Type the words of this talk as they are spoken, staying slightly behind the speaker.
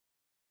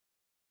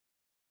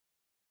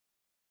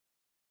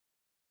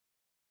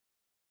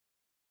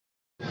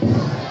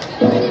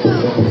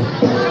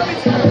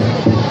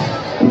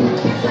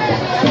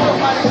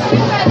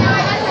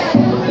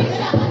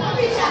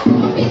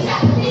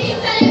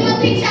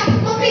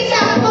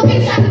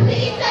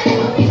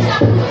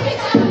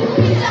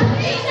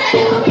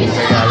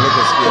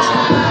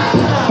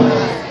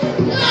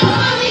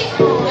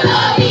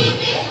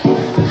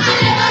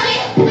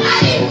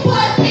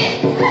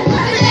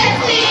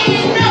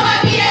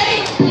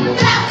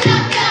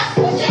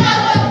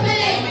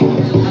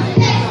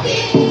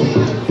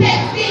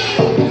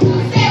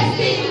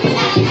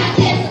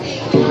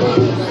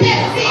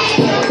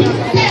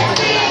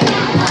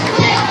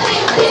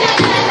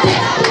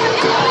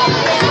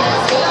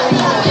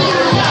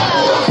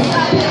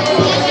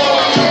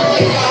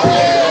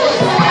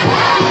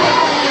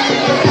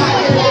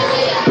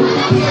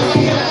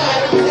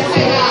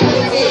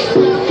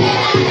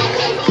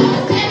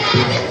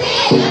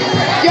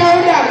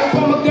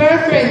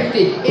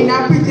In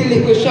our pretty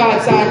little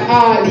shorts and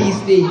all these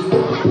things.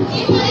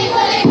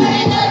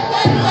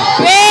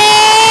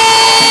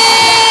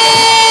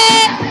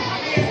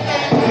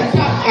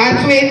 And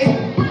twist.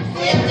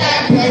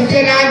 And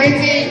turn on the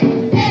thing.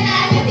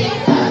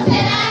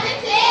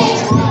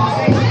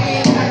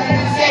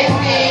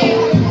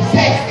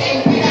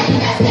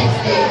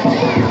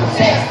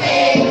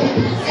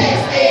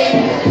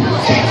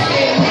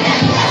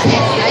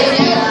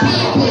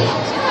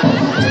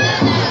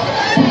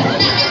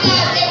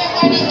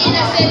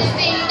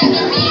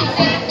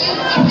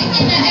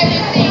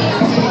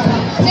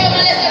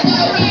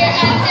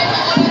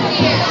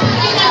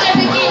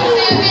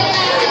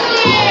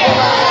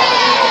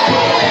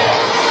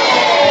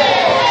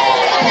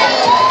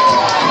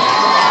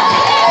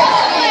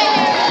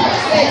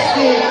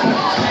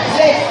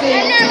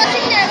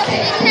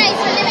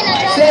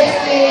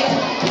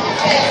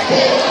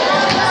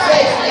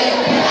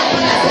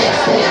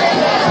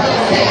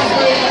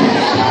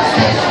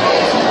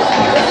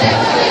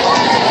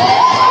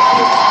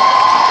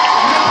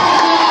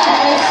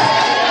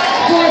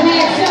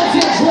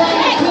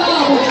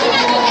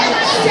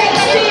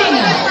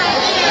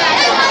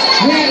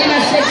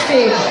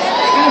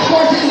 And of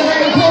course, it is a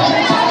very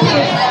important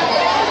topic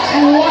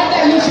and one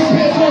that you should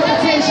pay close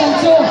attention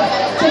to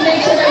make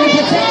sure that you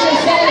protect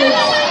yourselves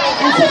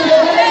and so you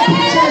don't have any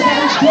pictures that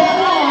is going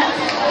on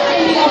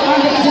ending up on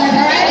the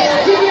internet,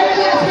 alright? Give me a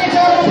classmate a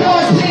round of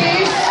applause,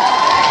 please.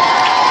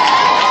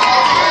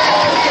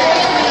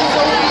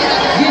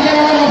 Give them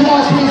a round of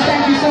applause, please.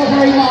 Thank you so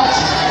very much.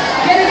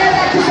 Get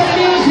back to some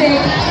music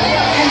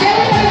and then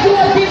we're going to do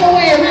a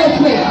giveaway real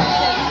quick.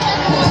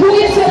 Who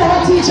you said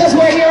our teachers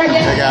were here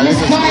again? Miss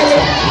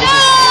Kylie.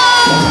 No!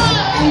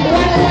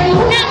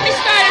 Not Miss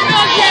Kylie, no,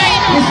 Jerry.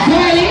 Miss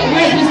Kylie?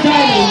 Where's Miss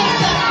Kylie?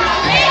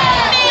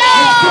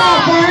 Miss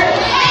Crawford?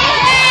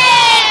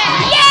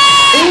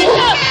 Yeah! Miss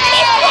Crawford!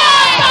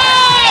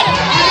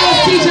 Are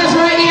those teachers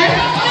right here?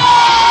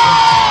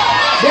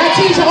 They're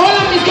teachers. Hold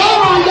on, Miss. Go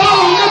on.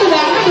 Remember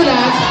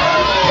that.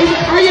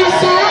 Are you a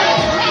sir?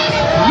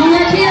 You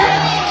work here?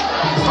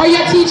 Are you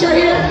a teacher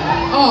here?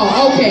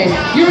 Oh, okay.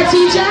 You're a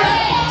teacher?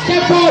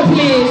 Step forward,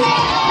 please.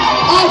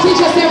 All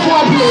teachers, step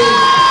forward, please.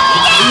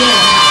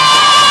 Yes.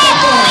 Step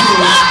forward,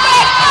 please.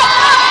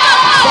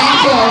 Thank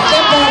you.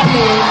 Step forward,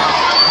 please.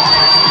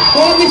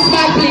 Hold this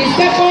bag, please.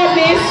 Step forward,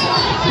 miss.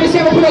 Miss,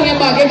 ever put on your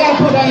bag. You gotta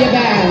put on your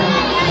bag.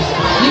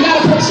 You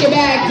gotta put your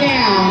bag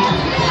down.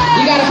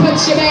 You gotta put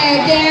your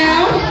bag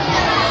down.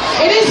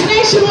 It is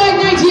Nationwide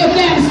 90 of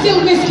them.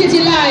 Still Miss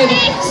Kitty live.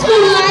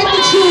 School life,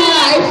 the true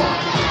life.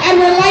 And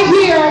we're live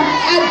here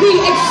at the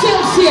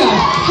Excelsior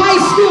High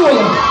School.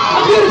 A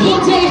beautiful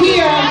day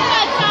here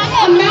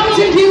on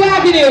Mountain View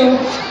Avenue.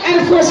 And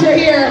of course we're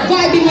here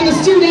vibing with the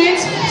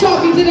students,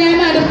 talking to them,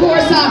 and of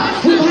course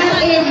we've had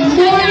a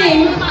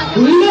morning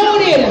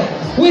loaded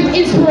with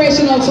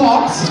inspirational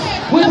talks.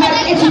 We've had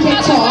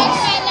etiquette talks.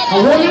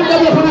 I'm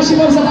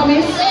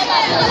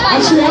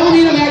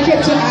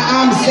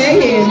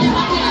saying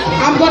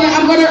I'm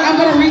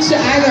gonna reach to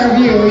either of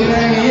you, you know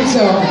what I mean?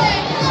 So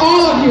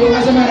all of you,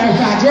 as a matter of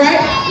fact, right?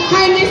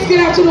 Hi Miss,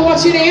 good afternoon,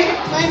 what's your name?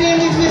 My name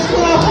is Miss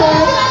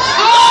Crawford.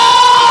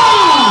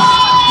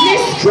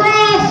 Miss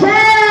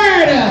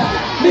Crawford!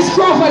 Miss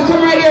Crawford,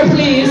 come right here,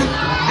 please,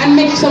 and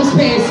make some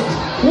space.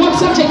 What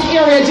subject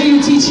area do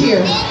you teach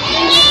here?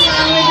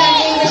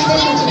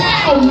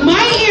 Oh,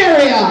 my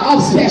area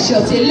of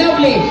specialty.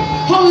 Lovely.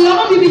 How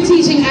long have you been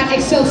teaching at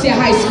Excelsior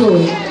High School?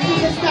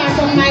 The start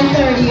of my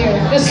third year.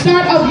 The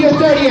start of your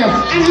third year.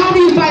 And how do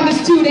you find the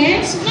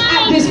students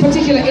at this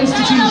particular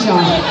institution?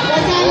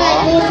 What I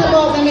like most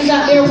about them is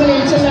that they're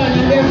willing to learn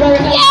and they're very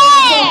helpful.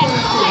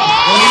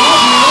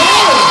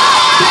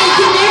 Thank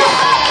you, Miss.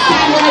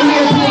 Stand right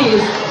here,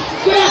 please.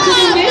 Good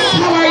afternoon, Miss.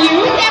 How are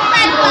you?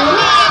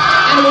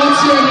 And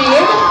what's your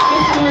name?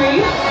 Miss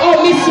Marie. Oh,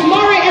 Miss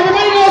Murray.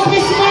 Everybody knows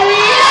Miss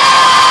Murray?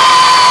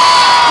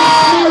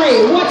 Miss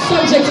Murray, what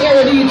subject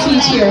area do you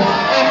teach here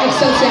at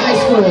Excelsior High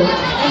School?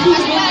 I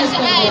teach business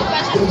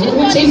subjects.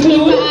 Which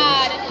include?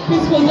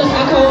 Principles of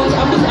accounts,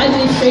 office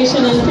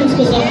administration, and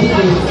principles of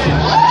business.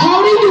 How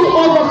do you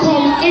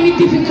overcome any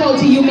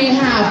difficulty you may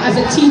have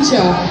as a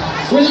teacher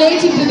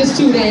relating to the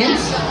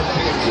students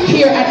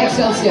here at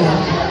Excelsior?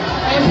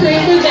 I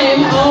pray for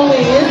them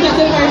always. That's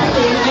the first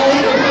thing. I always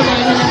pray for them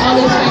and I'm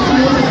always trying to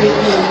motivate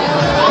them.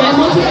 That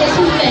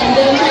motivation them,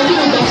 they'll try to do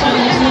better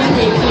and to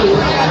motivate me.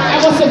 And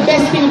what's the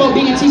best thing about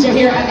being a teacher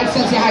here at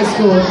Excelsior High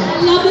School?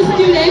 I love the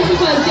students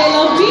because they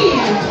love me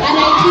and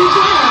I teach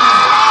them.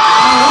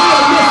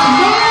 Alright, Miss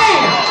Murray!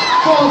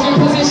 Hold your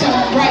position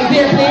right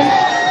there,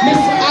 please.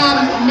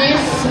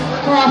 Miss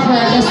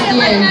Crawford, just the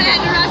end.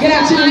 Good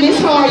afternoon, Miss.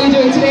 How are you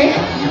doing today?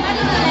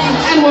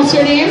 And what's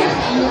your name?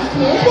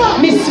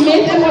 Miss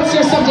Smith. And what's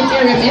your subject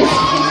area, Miss?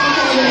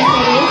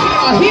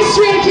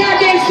 History and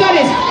Caribbean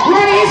Studies.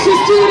 Where are the history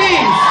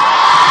students?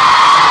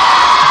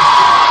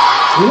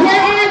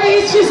 Where are the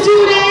history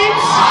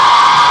students?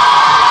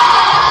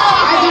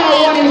 I got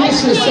one in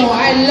history, so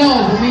I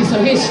love me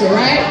some history,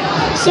 right?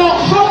 So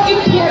how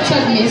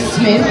important, Miss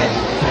Smith,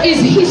 is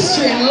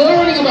history and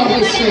learning about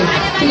history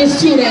to the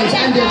students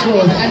and their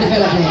growth and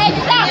development? I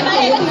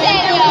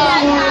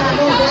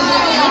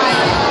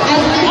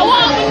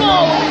want to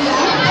know.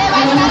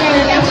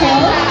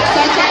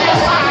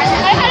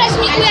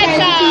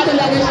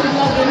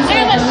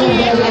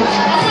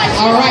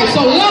 All right,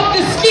 so love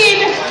the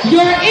skin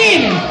you're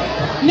in.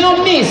 Now,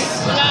 Miss,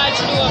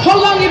 how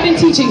long you been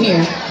teaching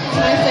here?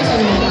 My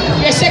second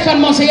month. Your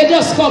second month, so you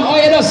just come or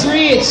you just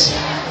reach.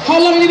 How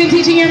long have you been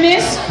teaching here,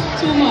 Miss?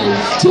 2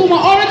 months. 2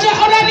 months. All the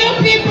new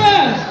people.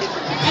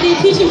 I did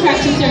teaching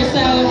practice here,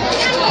 so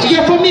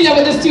You're familiar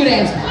with the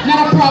students.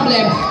 Not a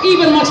problem.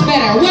 Even much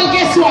better. Well,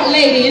 guess what,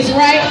 ladies,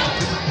 right?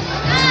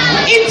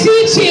 In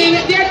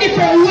teaching, there are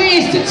different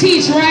ways to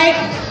teach, right?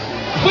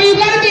 But you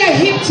gotta be a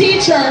hip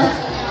teacher.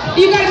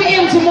 You gotta be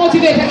able to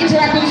motivate and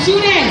interact with the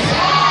students.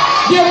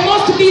 There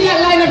must be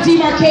that line of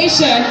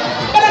demarcation.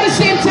 But at the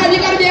same time,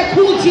 you gotta be a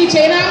cool teacher,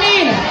 you know what I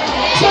mean?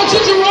 So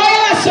Gigi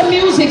Royal has some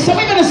music, so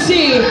we're gonna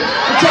see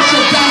the test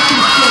your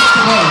dancing skills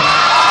today.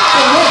 So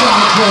we're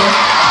gonna do it.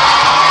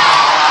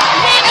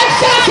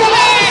 Excelsior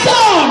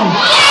song!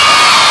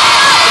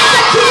 It's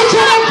a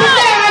teacher of the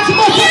dance,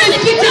 but it's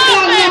getting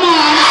down there,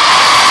 man.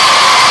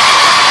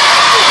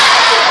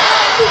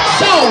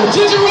 So,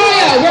 Gigi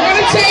Royal, we're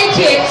gonna take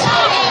it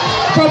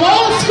from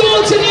old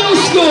school to new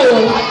school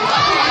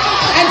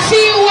and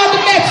see who are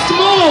the next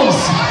moves.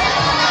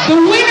 The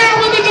winner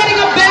will be getting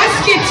a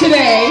basket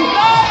today.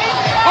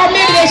 Or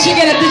maybe they should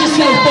get a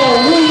digital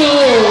phone. Who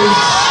knows?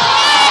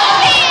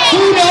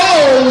 Who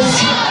knows?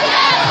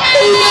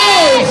 Who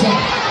knows?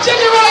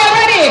 Children, are you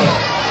ready?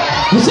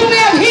 So we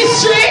have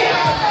history,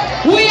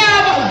 we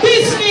have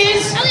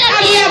business,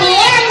 and we have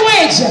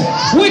language.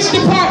 Which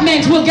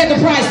department will get the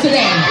prize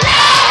today?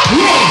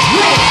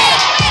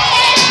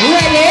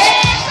 Ready?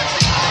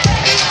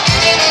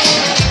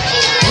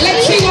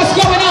 Let's see what's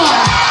going on.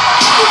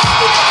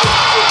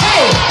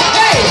 Hey!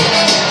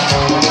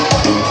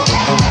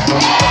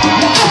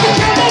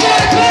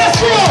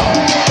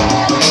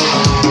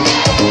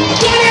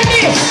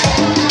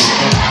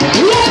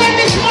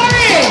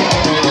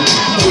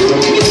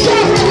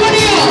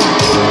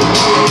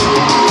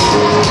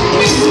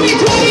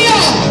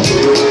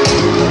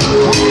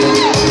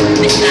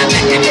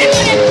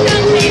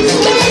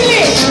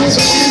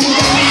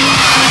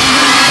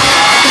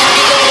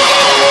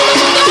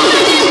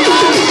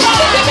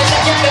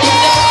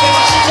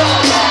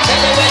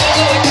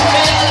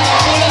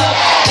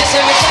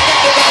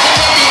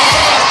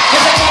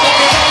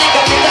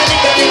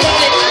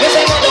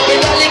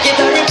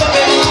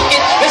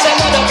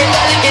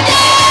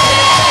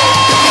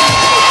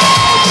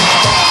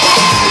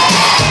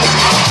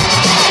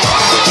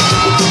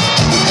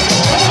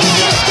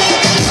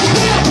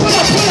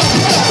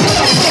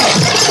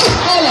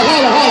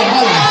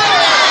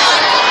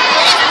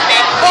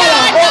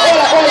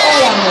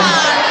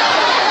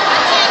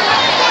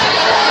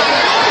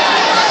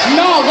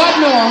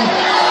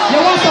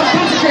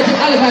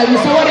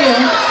 So what do you?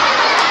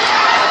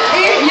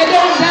 If you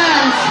don't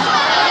dance,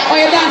 or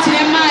you dance in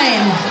your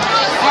mind.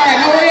 Alright,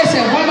 now worry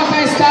yourself. What about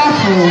my staff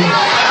room?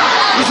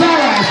 It's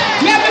alright.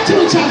 We have the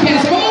 2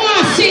 champions, but we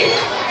want to see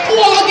who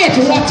will get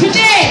what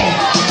today.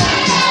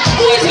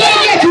 Who is going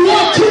to get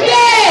what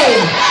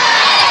today?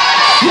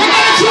 We're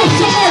going to choose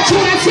some more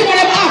tune and see what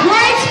I'm up,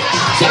 right?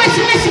 So it's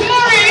Miss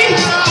Murray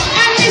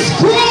and Miss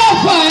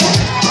Crawford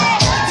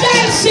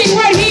dancing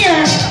right here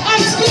on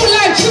School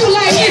Life, True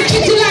Life, Yes,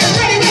 Kitty Life.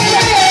 Ready?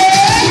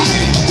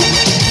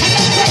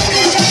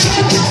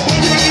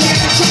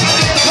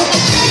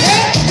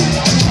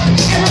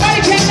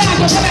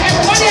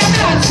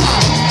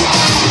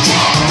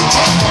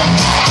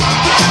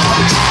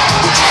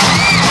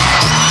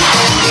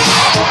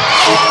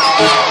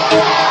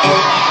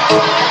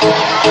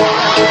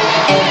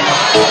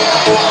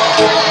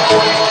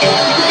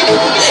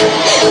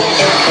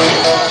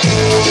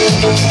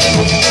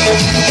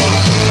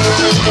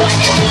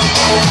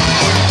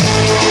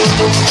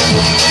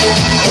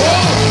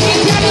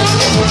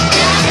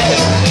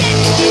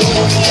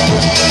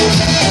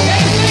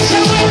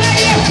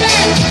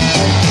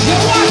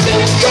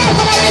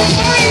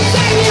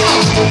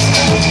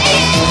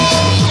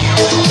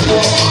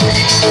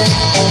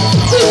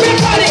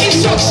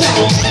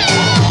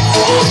 Instruction.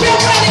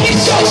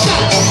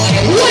 motion.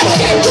 Watch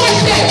them, watch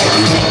them.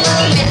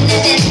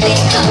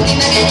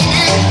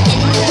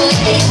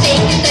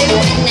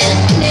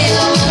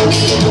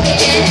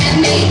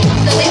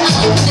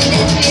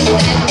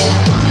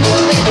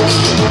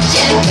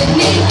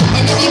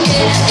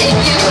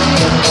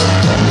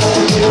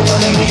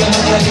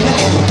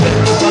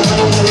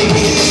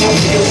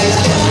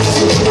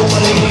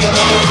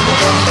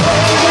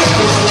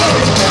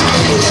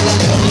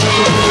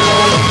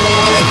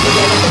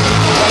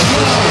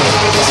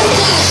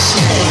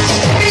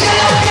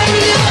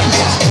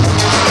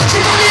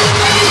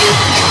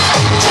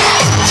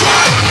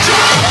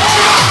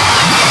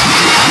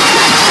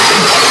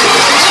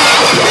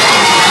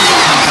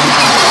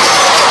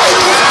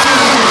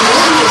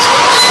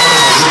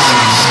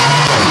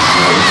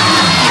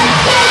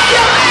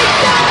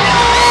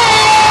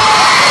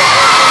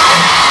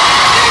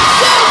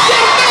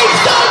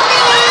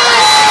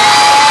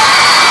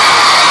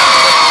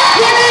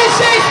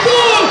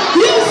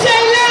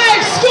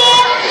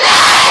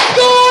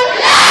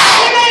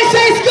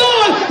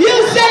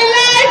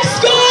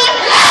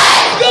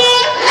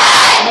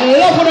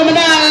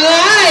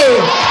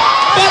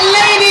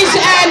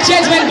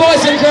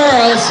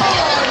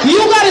 You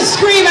gotta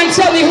scream and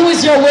tell me who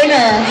is your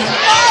winner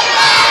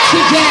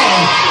today.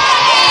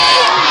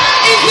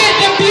 Is it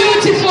the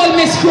beautiful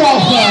Miss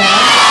Crawford?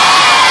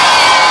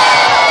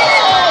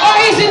 Or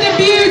is it the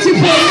beautiful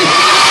Miss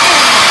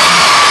Crawford?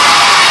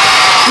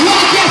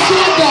 Well, guess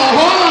what though?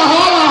 Hold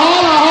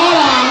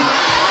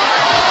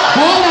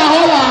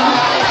on.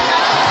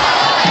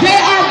 They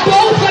are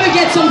both gonna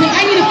get something.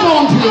 I need a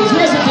phone, please.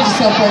 Where's the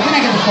digital phone? Can I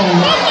get the phone?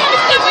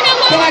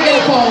 Can I get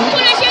a phone?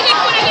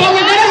 But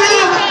we're gonna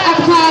have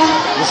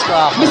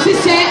Miss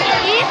sister,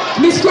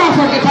 Miss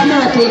Crawford get a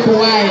miracle for a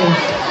while.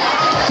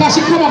 Cause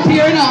she come up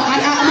here you know,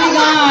 and oh my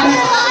God,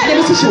 and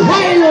then she say,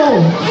 why you?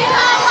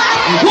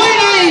 Why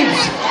night?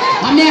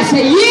 And me I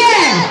say,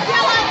 yeah,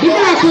 the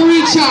miracle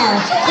reach her.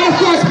 But of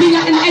course, being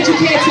an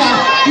educator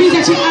means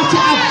that you have to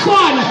have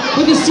fun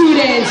with the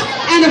students.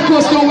 And of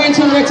course, don't went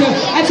on written.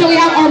 And so we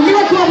have our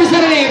miracle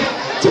representative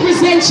to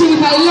present you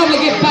with a lovely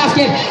gift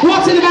basket.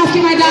 What's in the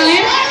basket, my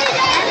darling?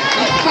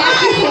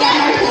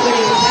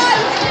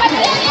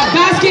 A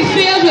basket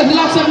filled with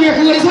lots of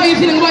miracle goodies. How are you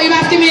feeling about your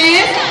basket,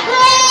 miss?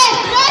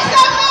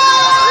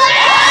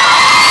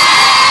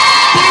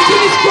 Thank you,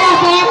 Miss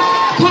Crawford.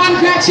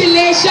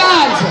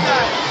 Congratulations.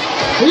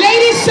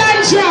 Lady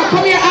Sandra,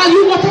 come here.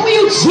 What will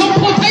you jump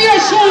out of your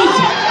shoes?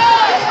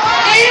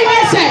 Hey,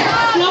 what's it?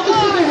 Flop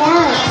into the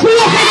world.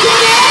 Flop into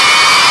it?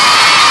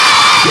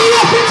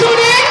 Flop into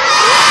it?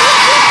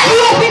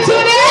 Flop into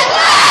it?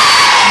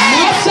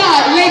 No, sir,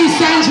 Lady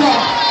Sandra.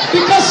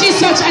 Because she's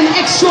such an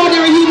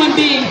extraordinary human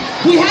being,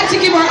 we had to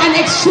give her an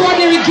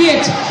extraordinary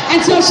gift.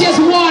 And so she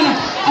has won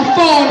a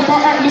phone for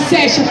her to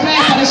say she plays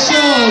for the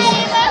shows.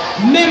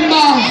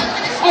 Member,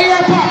 oh, you're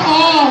a part,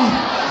 oh,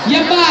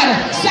 you're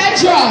bad.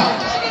 Sandra,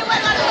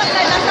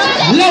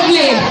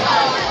 lovely.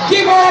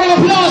 Give her a round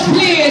of applause,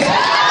 please.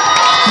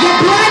 Your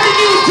brand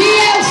new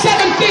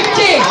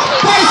DL750,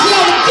 Price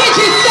Love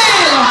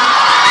Digicel.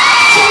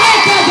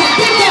 Jamaica's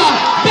bigger,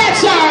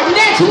 better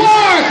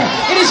network.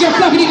 It is your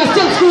company, but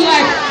still school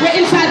life. We're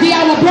inside the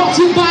hour, brought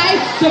to you by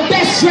the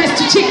best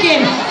dressed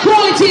chicken.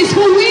 Quality is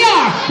who we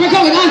are. We're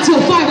going on till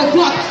 5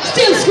 o'clock.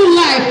 Still school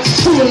life,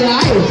 school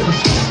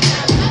life.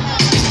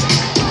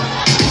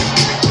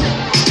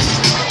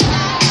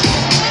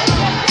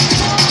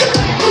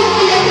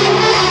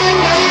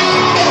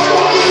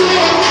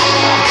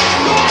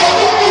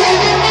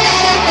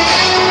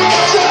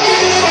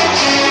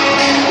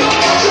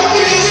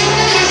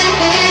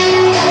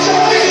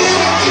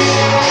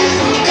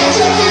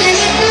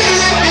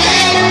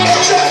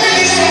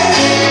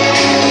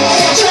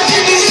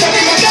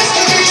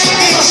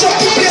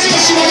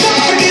 She was up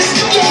for this,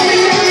 don't be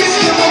nervous,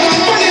 no one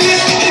funny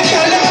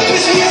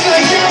this.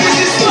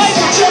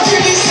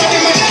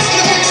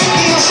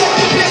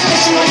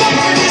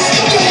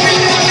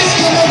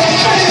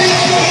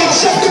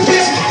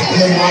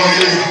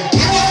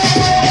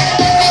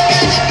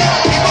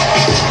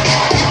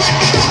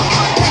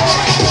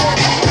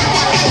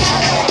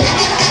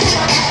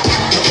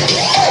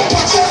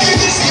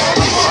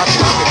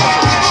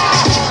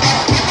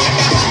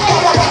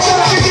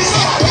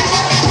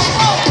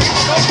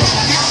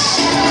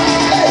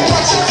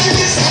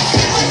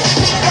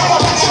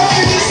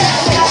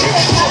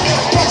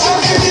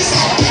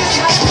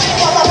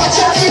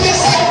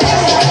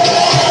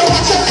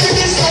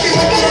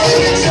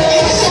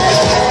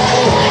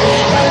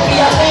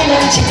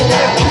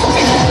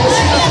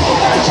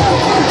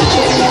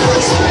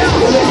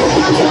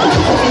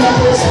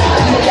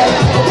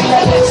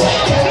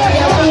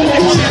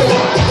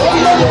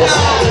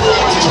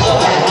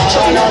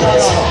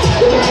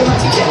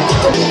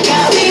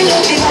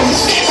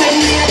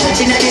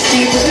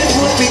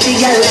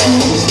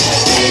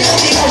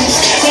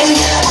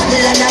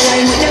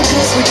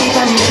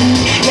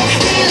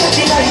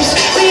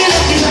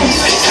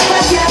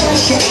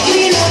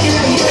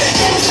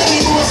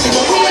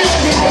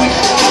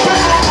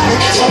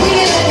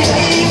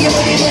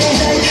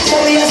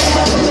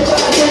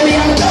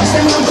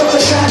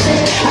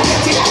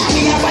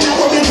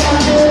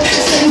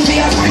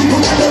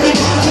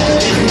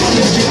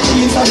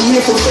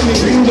 careful for me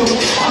bring down.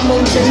 I'm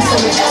on them so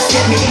me just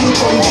get me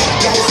income.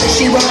 Girl say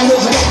she wanna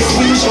love like the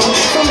vision.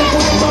 From the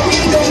put my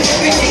window,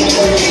 everything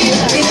will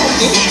be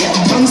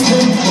thanks to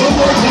the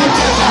world we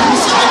take. I'm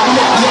striving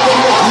up, never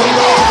let me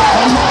go.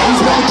 My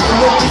mind's right to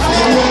look if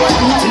you know what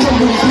I need to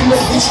know. We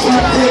must be from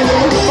the day.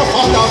 My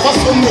father was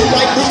for me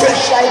like the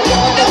fresh like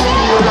water.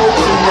 You know,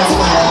 that's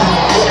why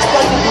I'm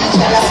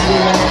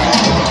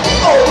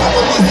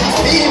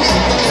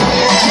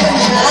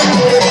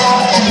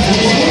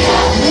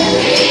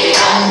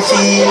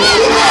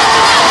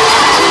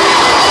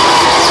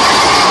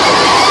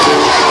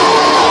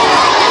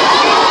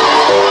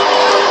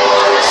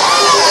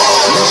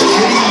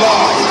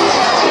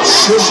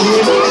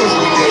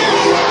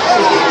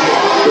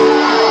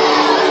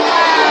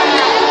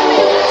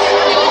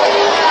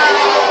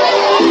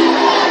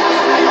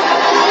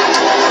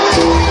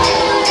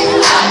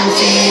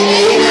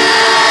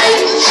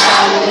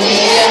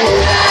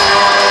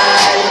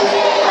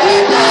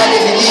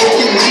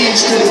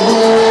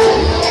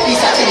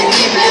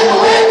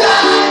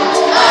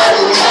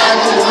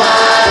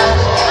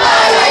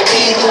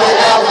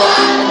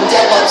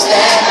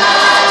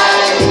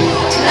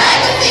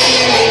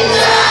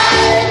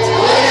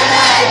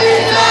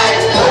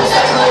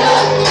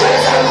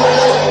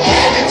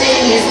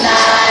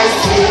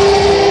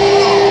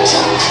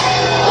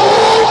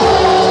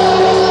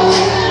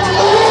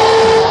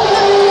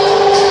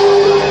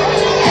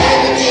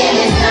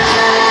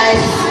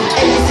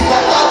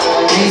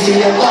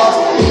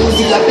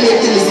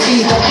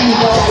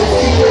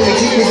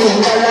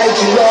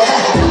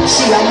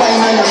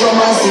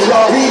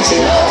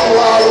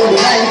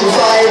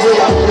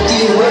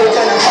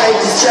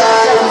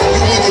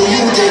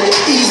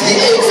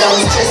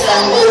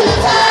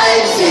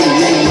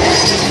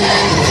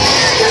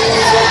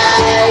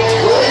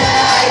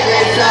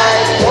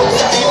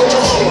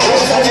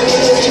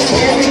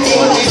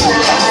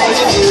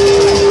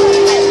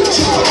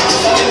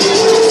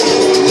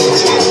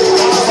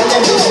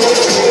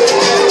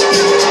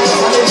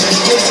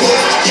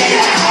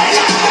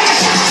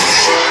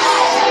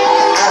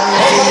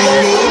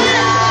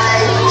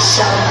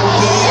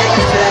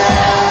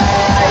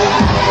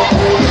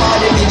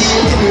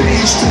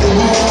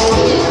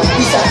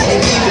Peace out to the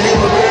people in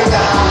the world.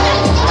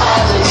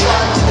 All the way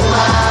down to the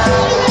mind.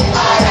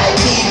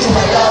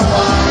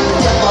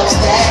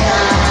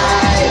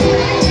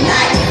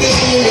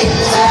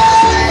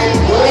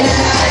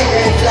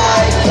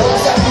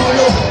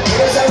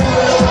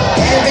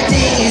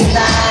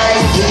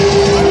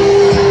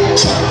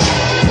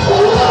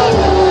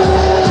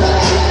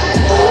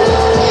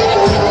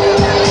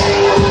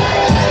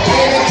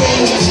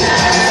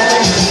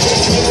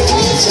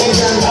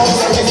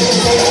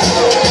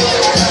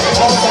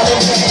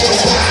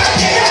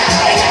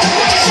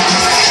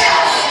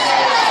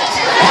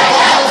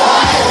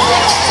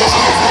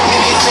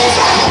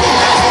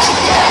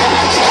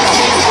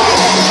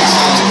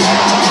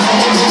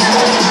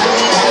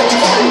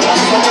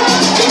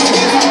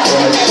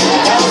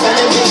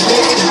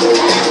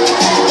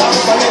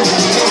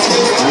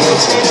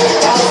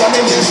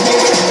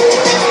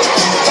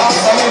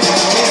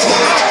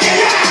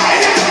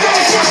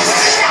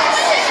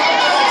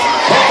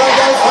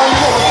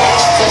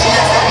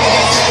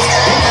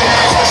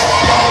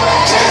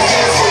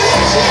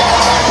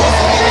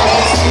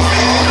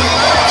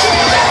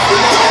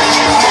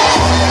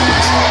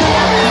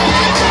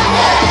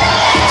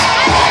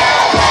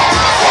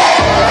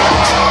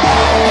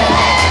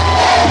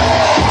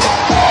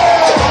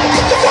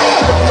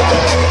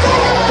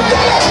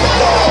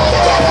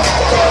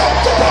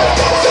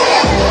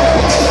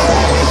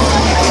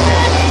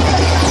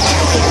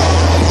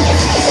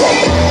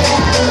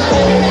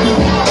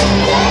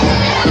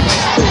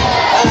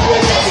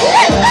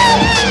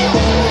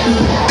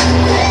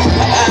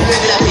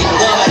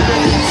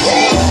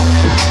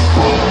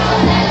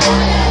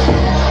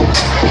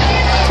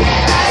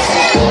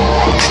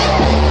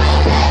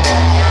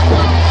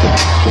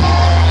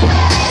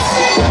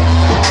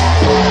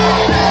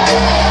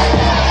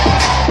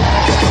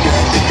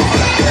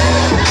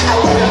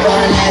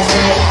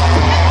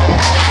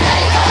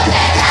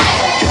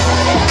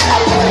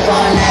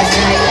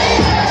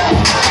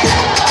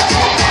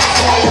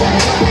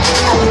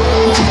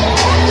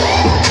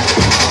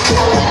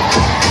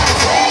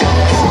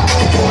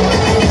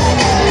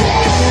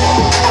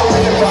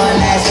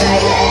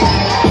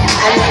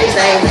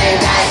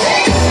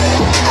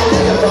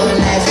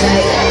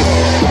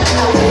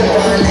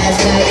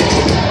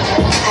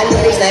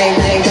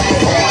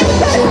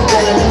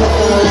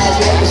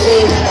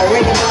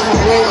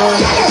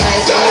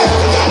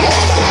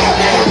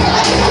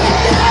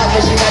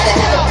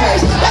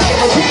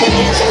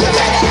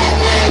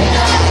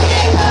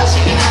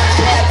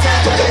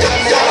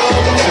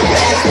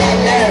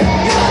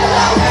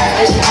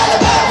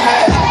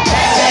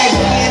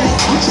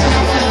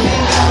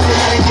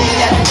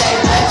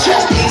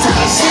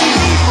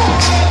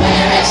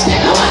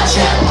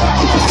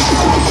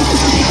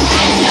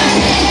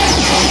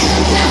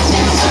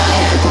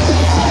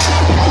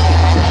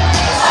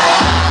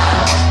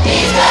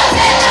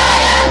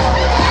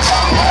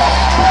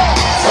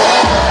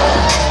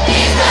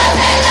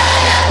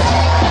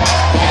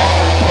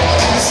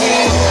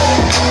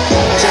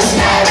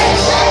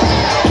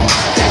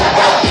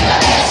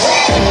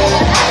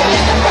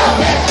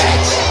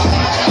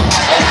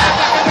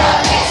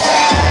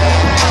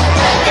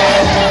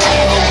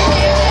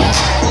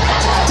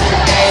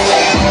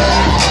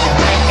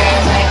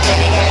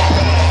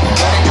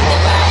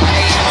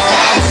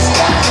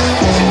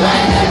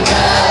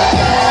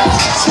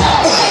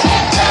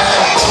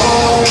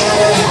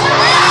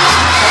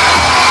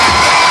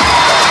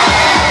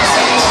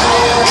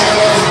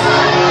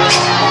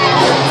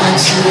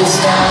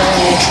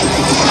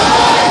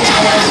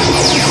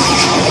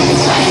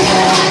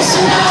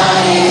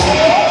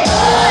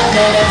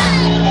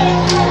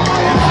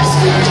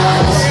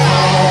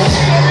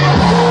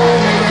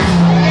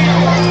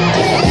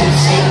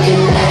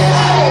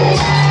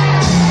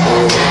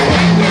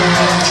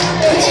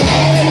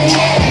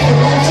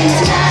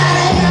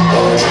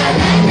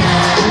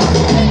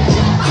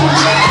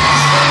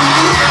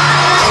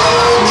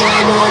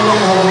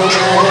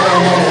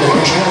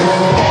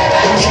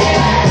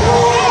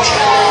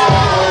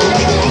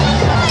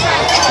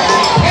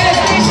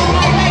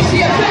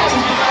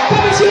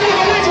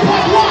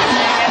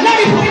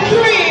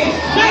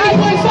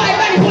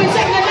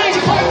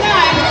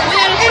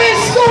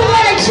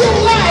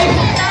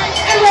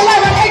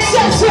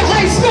 Excelsior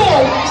High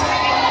School,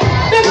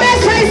 the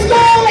best high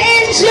school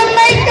in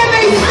Jamaica,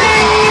 they say.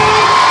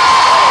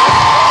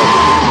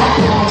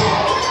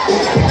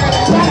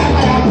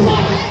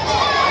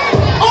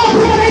 All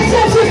proud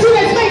Excelsior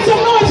students, make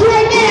some noise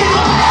right now.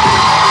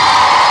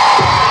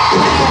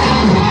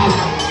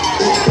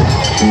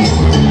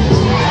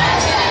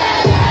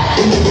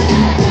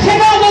 Can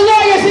all the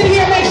lawyers in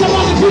here make some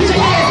noise? The future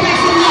lawyers make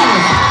some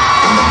noise.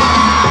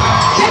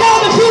 Can all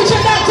the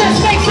future doctors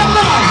make some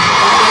noise?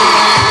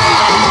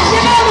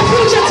 Can all the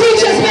future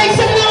teachers make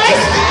some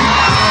noise?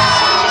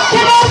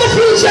 Can all the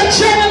future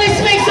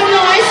journalists make some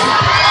noise?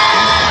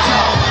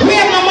 We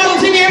have no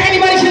models in here.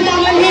 Anybody can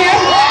model in here?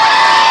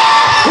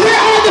 Where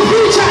are the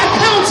future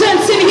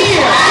accountants in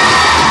here?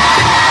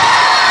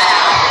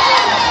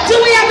 Do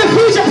we have the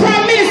future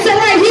prime minister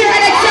right here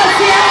at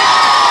Excelsior?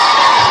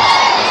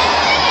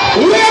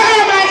 Where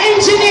are my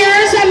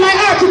engineers and my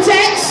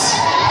architects?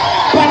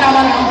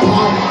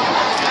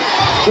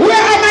 Where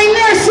are my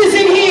nurses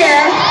in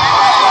here?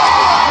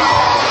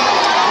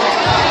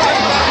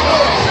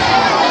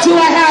 Do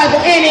I have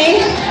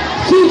any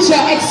future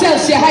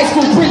Excelsior High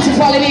School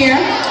principal in here?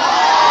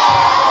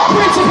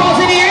 Principals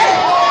in here?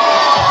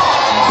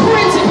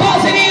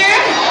 Principals in here?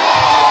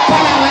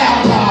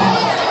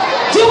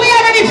 Do we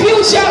have any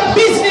future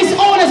business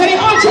owners, any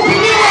entrepreneurs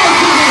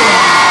in here?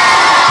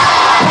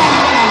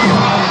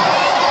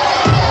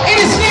 It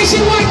is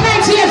Nationwide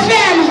 90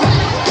 FM.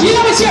 You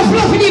know it's your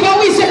fluffy diva,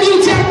 we say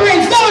beauty and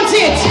brains, don't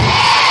it?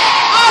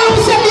 All who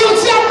say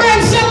beauty and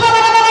brains, say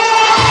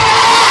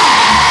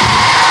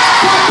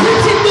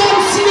pretty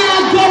don't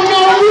not go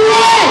no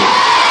way.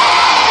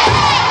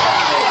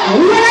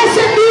 When I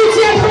say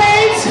beauty and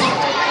brains,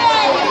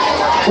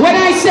 when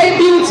I say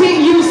beauty,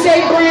 you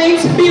say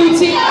brains,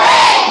 beauty,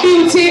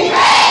 beauty.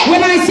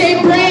 When I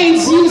say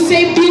brains, you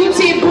say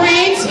beauty,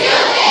 brains,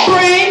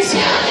 brains.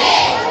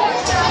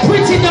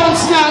 Pretty don't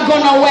not go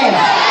no way.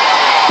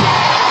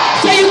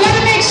 So you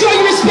gotta make sure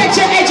you respect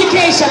your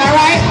education,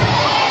 alright?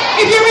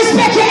 If you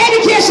respect your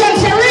education,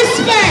 say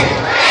respect.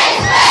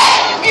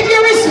 If you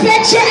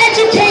respect your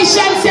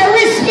education, say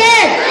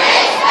respect.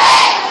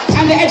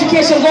 And the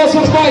education goes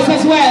for boys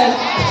as well.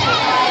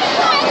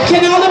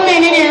 Can all the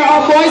men in here,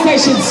 or boys I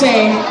should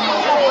say,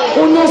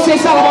 who knows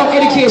it's all about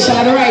education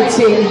and the right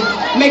thing,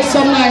 make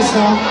some noise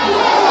now.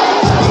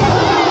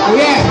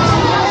 Yeah.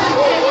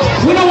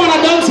 We don't want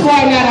a dance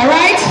boy now,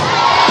 alright?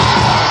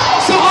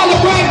 So all the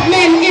bright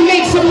men,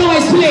 make some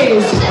noise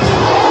please.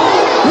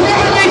 Where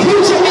are my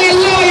future male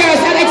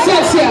lawyers at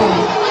Excelsior?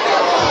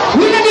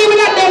 We're not even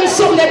at them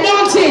someday,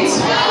 don't it?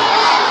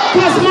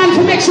 Because man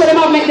to make sure they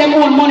make them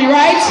own money,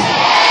 right?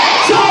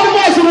 So all the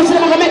boys who know so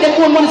they're going to make them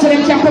own money so they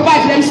can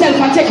provide for themselves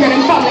and take care of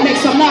them family, make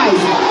some noise.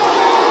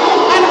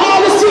 And all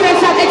the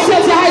students at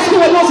Excelsior High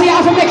School know so you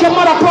have to make your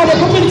mother proud, your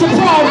community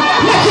proud,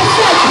 make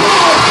yourself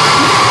proud,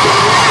 make some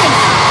noise.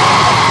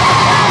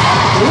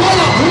 Roll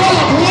up, roll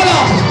up, roll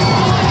up.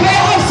 They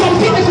have some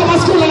people come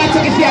to school and I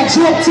take it for a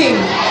joke thing.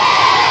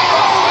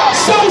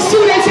 Some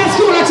students at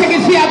school are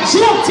taking for a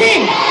joke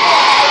thing.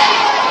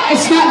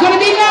 It's not going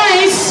to be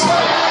nice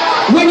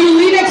when you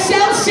leave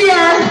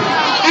Excelsior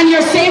and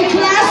your same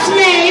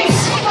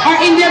classmates are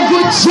in their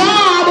good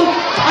job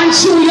and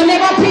you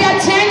never pay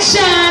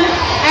attention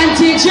and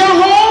did your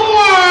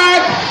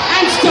homework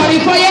and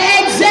study for your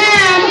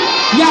exam.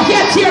 You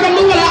get here them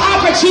the whole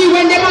of tree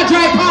when they are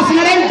drive past in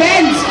them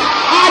Benz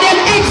or them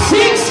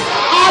X6.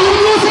 All you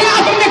know say you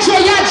have to make sure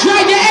you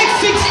drive your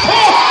X6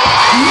 too.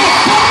 Make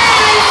some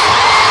noise.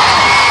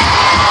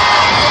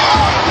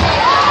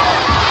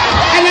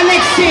 And the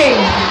next thing,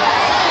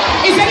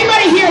 is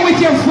anybody here with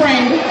your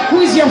friend?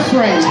 Who is your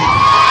friend?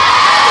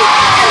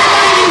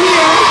 Everybody in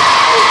here?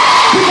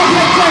 Put up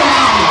your friend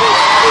on.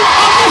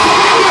 Oh, this is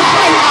put your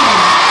friend on.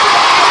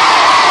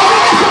 Oh,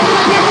 this is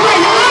put your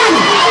friend on.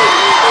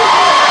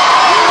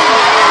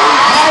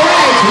 All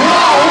right,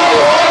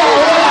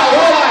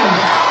 hold on.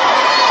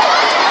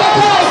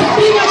 Because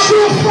being a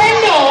true friend,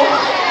 though,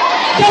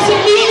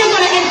 doesn't mean you're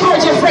going to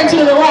encourage your friend to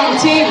do the wrong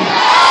thing.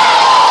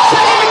 So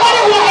everybody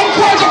who will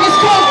encourage you to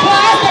school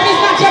class, that is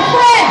not your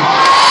friend.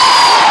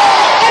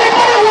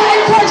 Everybody who will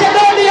encourage you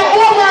to do your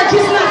homework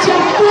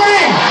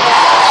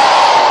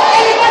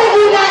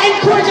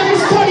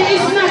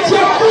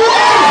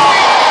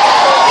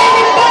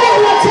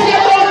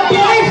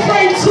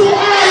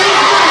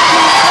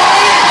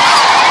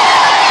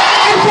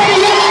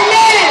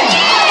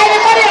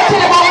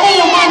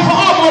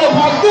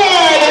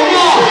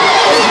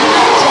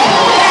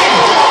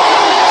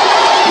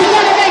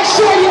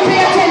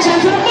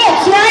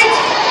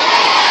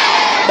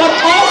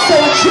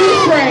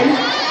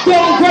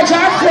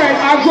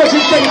our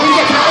grudging friend can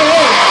get an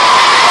A.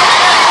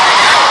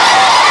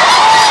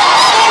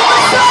 Oh, my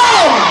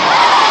son!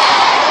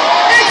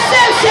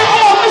 Excelsior,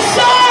 oh, my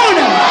son!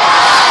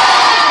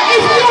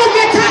 If you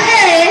get an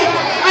A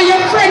and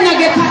your friend not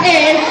get an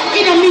A,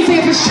 it don't mean you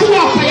have to show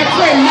up for your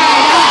friend now.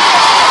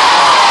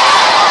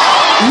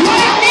 What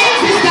it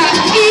means is that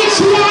each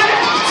one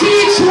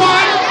teach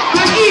one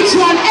and each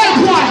one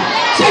help one.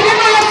 So if you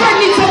know your friend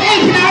needs some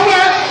help in our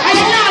work and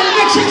you know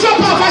make sure you drop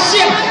off a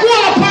ship,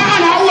 hold up her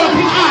hand or hold up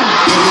his hand.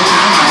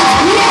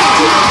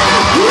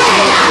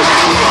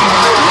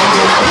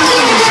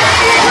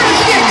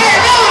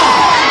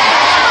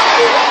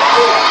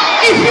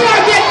 If you want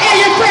to get A,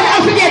 your friend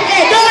have to get A,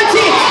 don't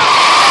it?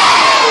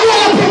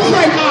 Hold up your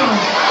friend hand.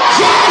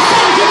 You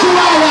understand what you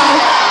are now?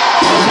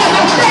 Because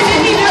a friend you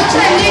need a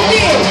friend you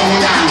need.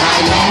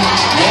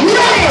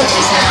 Ready?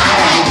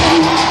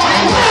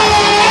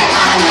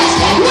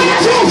 One,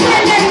 two,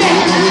 friend them then.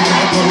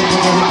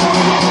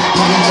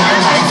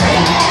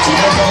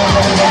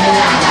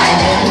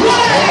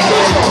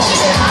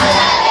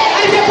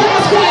 And if you come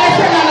to school and your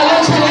friend on the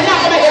lunch and you're not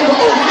going to make them go,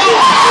 oh no.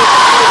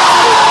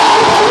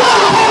 If you want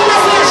to pay my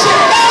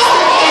share, no.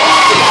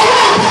 If you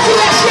want to pay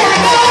my share,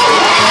 no.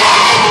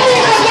 If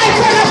you want to like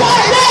friend,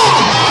 no.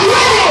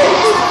 Ready?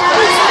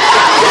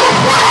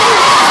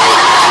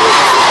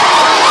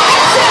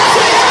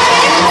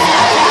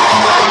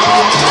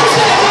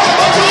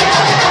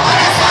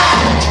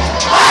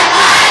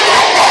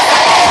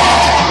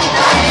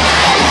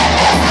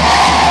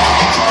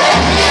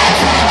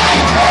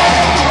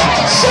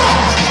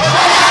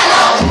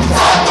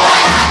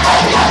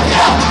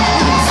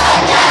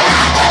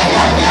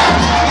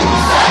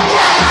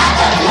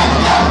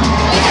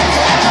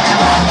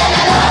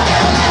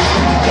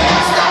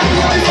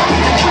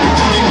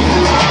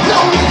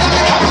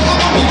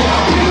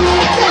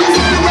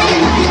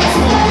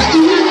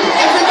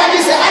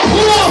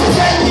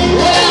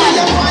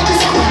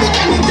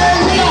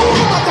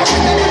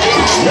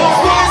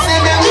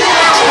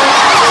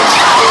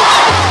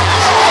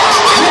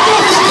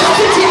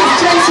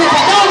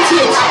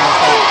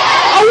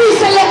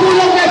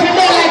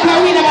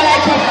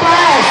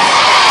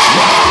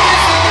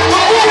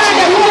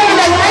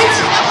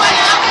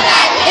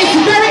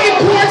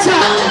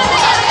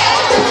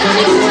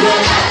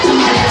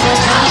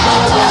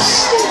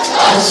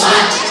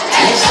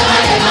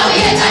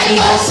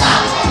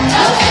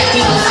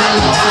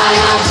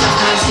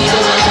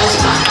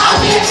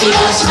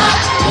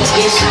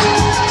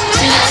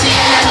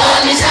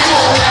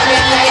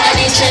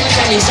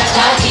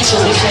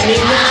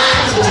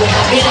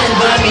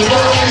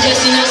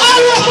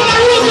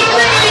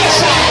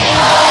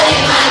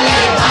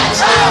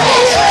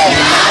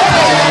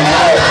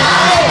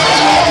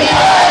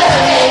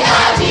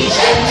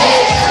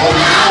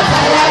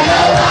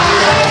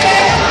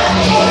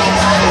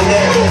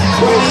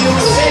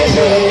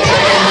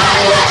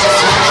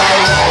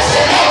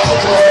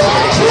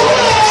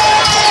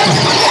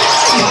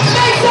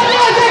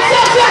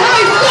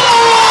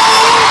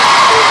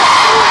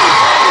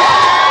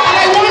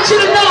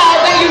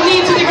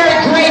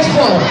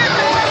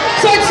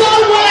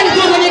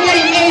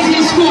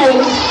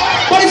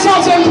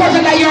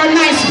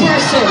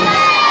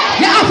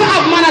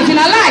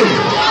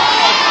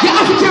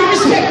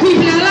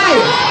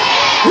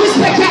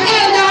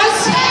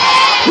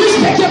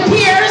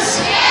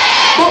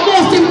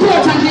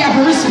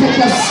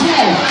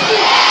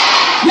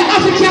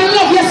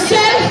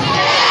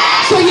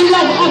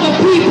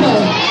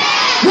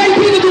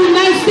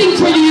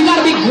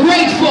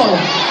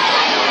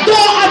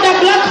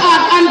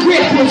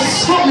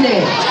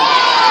 Someday,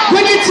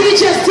 when your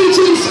teachers teach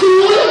you in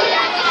school,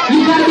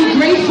 you gotta be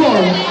grateful.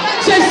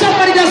 So if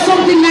somebody does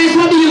something nice,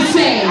 what do you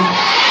say?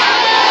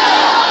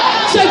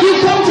 So if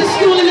you come to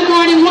school in the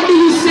morning, what do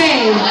you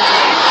say?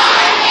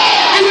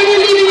 And when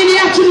you're leaving in the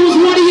afternoons,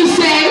 what do you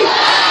say?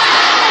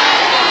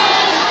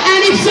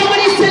 And if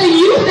somebody's telling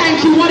you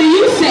thank you, what do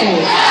you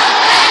say?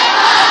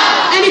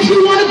 And if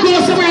you want to go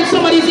somewhere and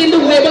somebody's in the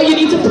way, but you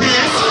need to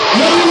pass,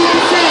 what do you need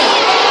to say?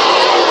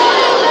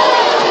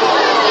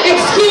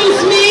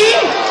 Excuse me,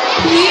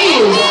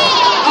 please.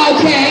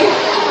 Okay.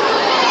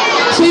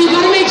 So you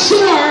gotta make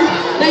sure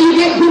that you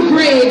get good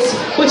grades,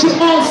 but you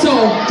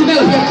also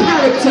develop your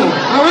character.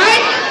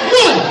 Alright?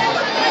 Good.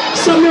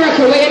 So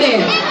Miracle, where you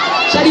there?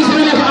 Shanice, we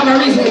don't ever have a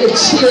reason with the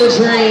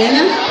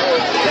children.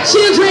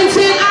 Children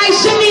say, I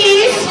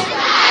Shanice.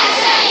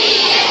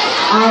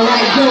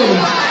 Alright, good.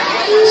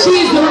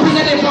 She is the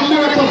representative from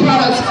Miracle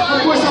Products.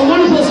 Of course, a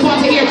wonderful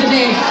sponsor here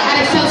today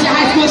at Excelsior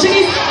High School.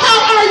 Shanice, how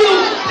are you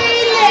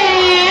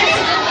feeling?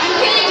 I'm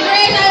feeling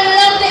great. I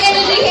love the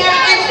energy here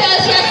at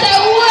Excelsior. So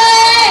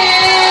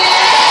way!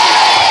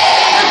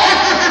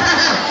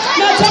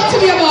 Now talk to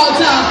me about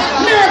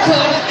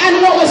Miracle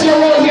and what was your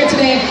role here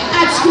today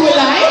at school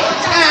life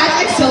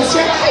at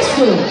Excelsior High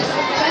School?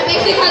 But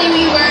basically,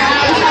 we were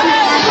having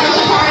our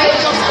first party.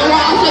 We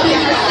were also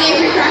doing our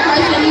favorite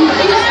crackers and we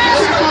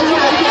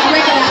have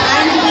regular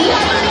R&B.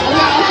 And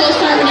we're also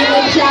serving it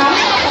with jam.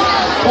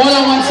 Hold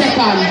on 1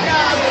 second.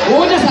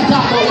 What does that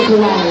talk about little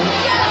while?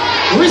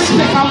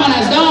 respect our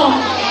manners, no?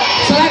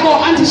 So like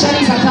how Auntie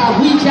Shanice talk,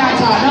 we can't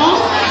talk,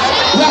 no?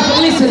 We have to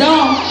listen,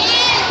 no?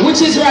 Which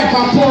is right,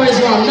 and poor is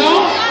wrong,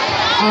 no?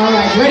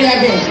 Alright, ready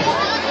again.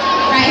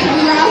 Right, so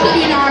we were also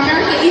doing our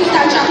American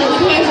Instant Chocolate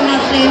with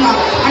hazelnut flavor,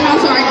 and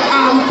also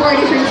our 4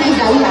 different things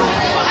that we have.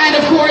 And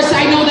of course,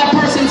 I know that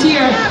person's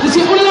here. You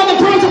see, only love the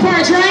pronto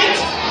porridge, right?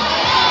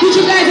 Did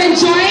you guys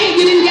enjoy it?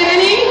 You didn't get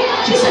any?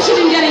 She said she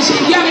didn't get any.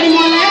 Do you have any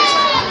more left?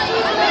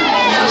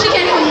 She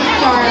can come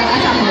for at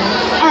some point.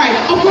 Alright,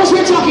 of course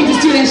we're talking to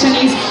students,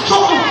 Shanice.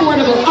 How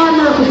affordable are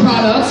Miracle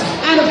products?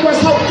 And of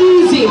course, how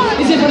easy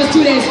is it for the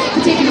students to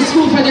take you to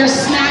school for their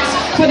snacks,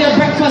 for their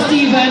breakfast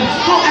even?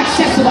 How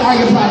accessible are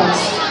your products?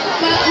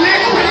 Well,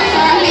 Miracle products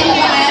are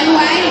available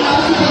island-wide in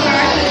all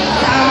supermarkets,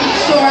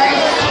 stores,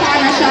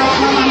 corner shops,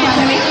 mom and pop,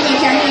 everything you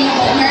can think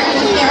about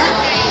Miracle is there.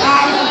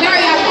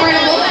 Very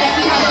affordable, and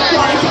we have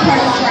quality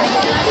products for the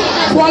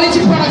kids. Quality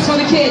products for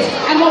the kids.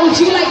 And what would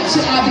you like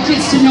the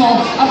kids to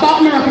know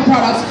about Miracle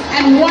products?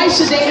 And why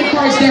should they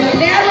encourage their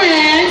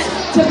parents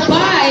to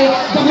buy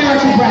the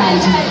Miracle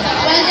brand?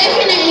 Well,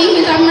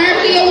 definitely, it's a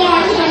miracle you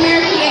want, it's a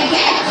miracle you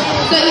get.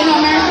 So, you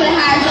know, Miracle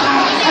has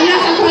a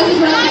lot of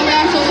quality products, and we're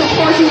also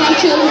supporting our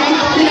children,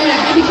 you know,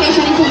 that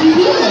education is a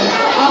vehicle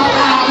of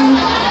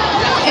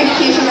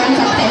education and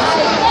success.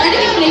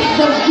 Education is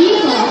the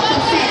vehicle of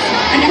success,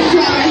 and that's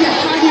why we're here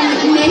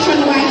partnering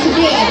nationwide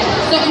today.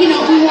 So, you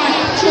know, we want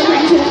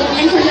children to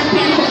encourage their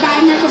parents to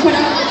buy Miracle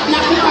products,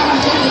 not because of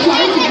the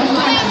quality, but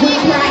because good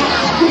price.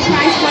 Good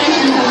price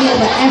quality is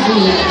available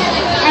everywhere.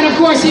 And of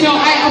course, you know,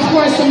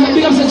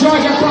 big up to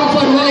Georgia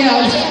Crawford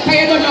Williams. Because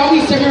you don't know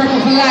we say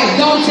Miracle for life,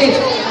 don't it?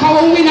 How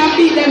we win and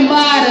beat them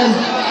bad.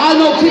 I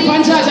know Cliff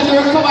and George and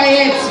Miracle by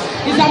it.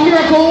 It's a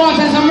miracle once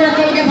and it's a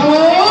miracle again.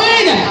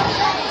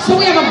 So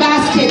we have a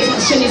basket,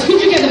 Shanice.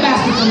 Could you get the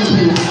basket for me,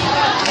 please?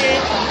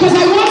 Because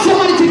I want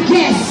somebody to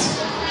guess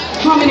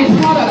how many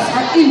products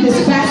are in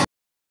this basket.